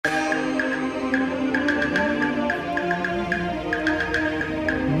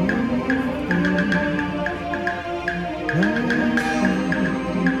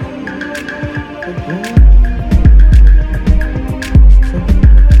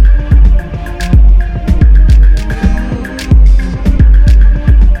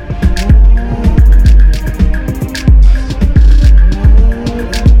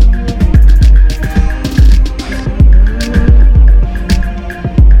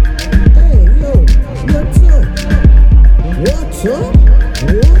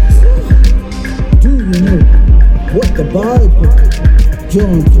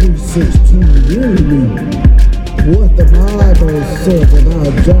John 3:16 really mean? What the Bible says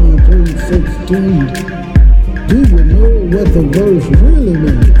about John 3:16. Do you know what the verse really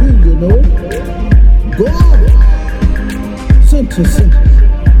means? Do you know? God sent his son.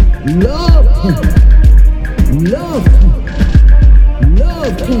 Love him. Love him.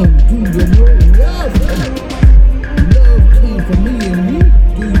 Love him. Do you know? Love him. Love came for me and you.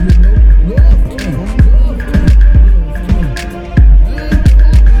 Do you know? Love came. Love came.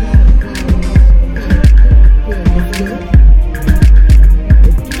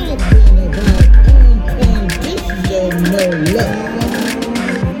 It's talking about unconditional love.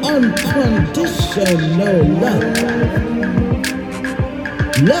 Unconditional love.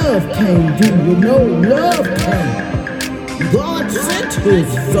 Love came, do you know? Love came. God sent his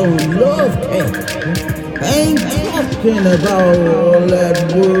son, love came. I ain't talking about all that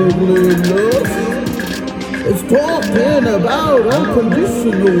worldly love. It's talking about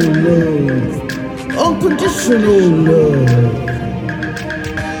unconditional love. Unconditional love.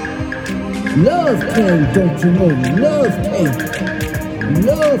 Love came, don't you know? Love came.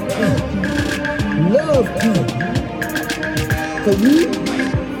 Love came. Love came. For you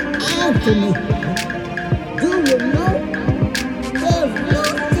and for me. Do you know there's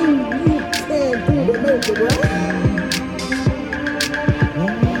nothing you can do to make it right?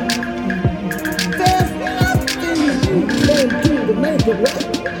 There's nothing you can do to make it right.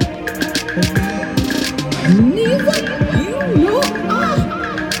 Neither you nor I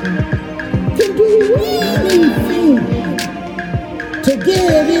can do anything to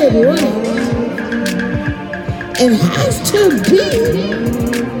get it right. It has to be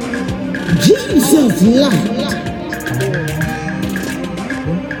Jesus' light.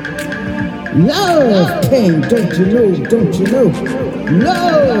 Love came, don't you know, don't you know?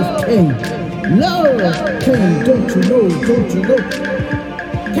 Love came, don't you know, don't you know?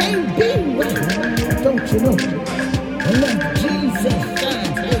 Can't be right, don't you know? Unless Jesus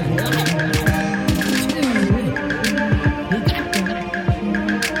shines his light.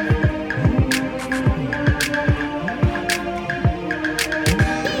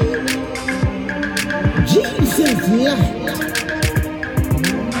 Jesus' light.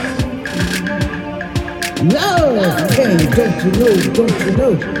 Love came, don't you know, don't you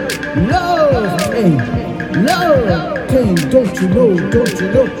know? Love came, don't you know, don't you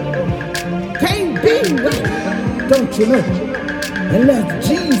know? Can't be right, don't you know? Unless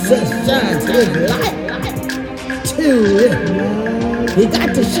Jesus shines his light to it. He got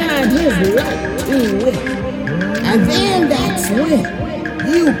to shine his light to it. And then that's when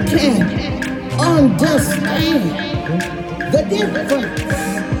you can understand the difference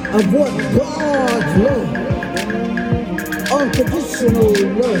of what God's love, unconditional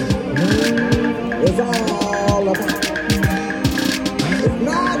love, is all about. It's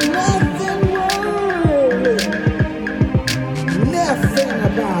not nothing worldly, nothing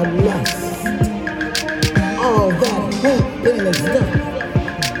about lust, all that hope in and stuff.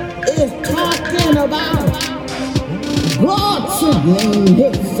 It's talking about God sent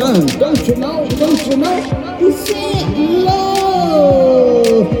his son, don't you know, don't you know? He sent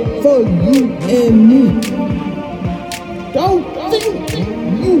love for you and me. Don't think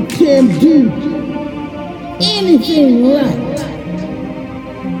you can do anything right.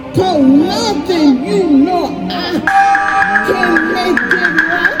 Cause nothing you know I can make it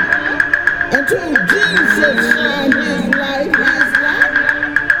right until Jesus shine his light, his light.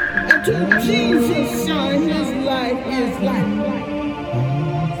 Until Jesus shine his light, his light.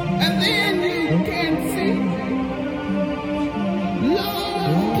 And then you can see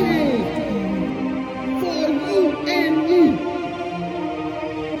love came for you and me.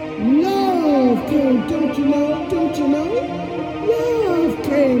 Love came, don't you know, don't you know? Love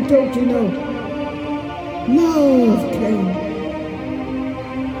came, don't you know? Love came.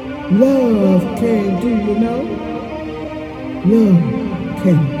 Love came, do you know? Love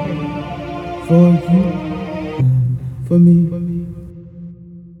came for you and for me.